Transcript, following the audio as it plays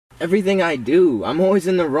everything I do. I'm always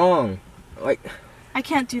in the wrong. Like... I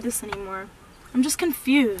can't do this anymore. I'm just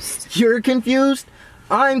confused. You're confused?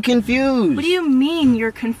 I'm confused. What do you mean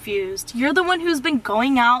you're confused? You're the one who's been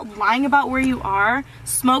going out, lying about where you are,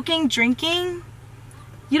 smoking, drinking.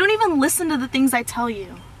 You don't even listen to the things I tell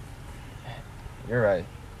you. You're right.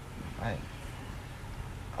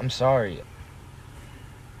 I'm sorry.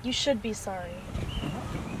 You should be sorry.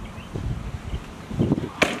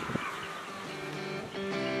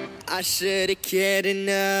 I should've cared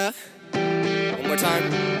enough. One more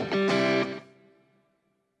time.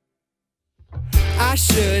 I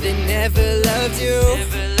should've never loved you.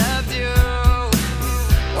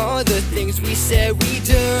 All the things we said we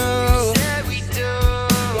do.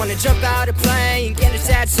 Wanna jump out a plane, get a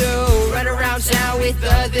tattoo, run around town with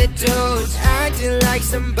other dudes, acting like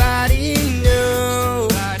somebody new.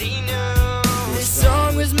 This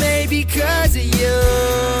song was made because of you,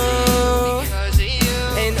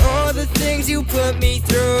 and all the things you put me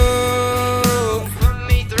through.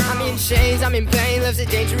 I'm in chains, I'm in pain, love's a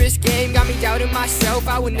dangerous game. Got me doubting myself,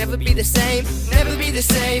 I would never be the same. Never be the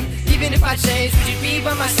same, even if I change. Would you be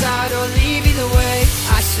by my side or leave either way?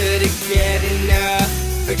 I should've cared enough,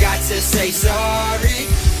 forgot to say sorry.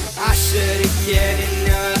 I should've cared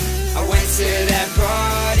enough, I went to that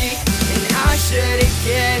party. And I should've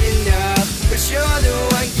cared enough, but you're the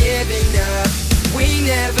one giving up. We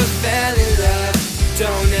never fell in love,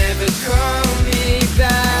 don't ever call me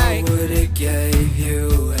back. I would've gave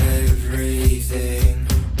you everything,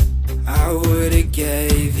 I would've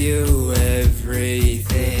gave you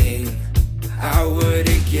everything, I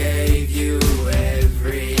would've gave you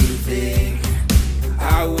everything,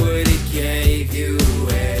 I would've gave you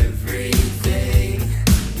everything,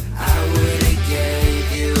 I would've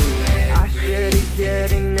gave you everything. I should've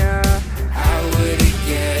cared enough, I would've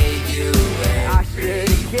gave you everything. I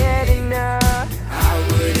should've cared enough, I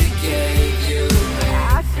would've gave you everything.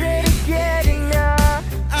 I should've cared enough,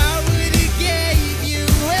 I would've gave you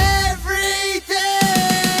everything.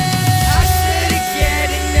 I should've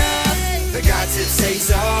cared enough, forgot to say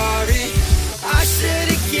sorry. I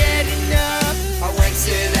should've cared enough, I went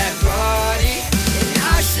to that party. And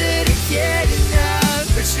I should've cared enough,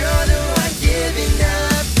 but you're the one giving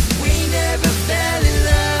up. We never fell in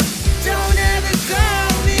love, don't ever call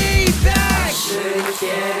me back. I should've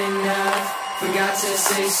cared enough, forgot to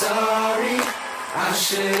say sorry. I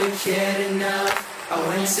should've cared enough, I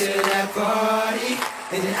went to that party.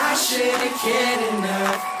 And I should've cared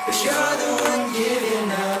enough, but you're the one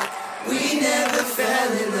giving up. We never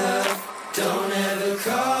fell in love,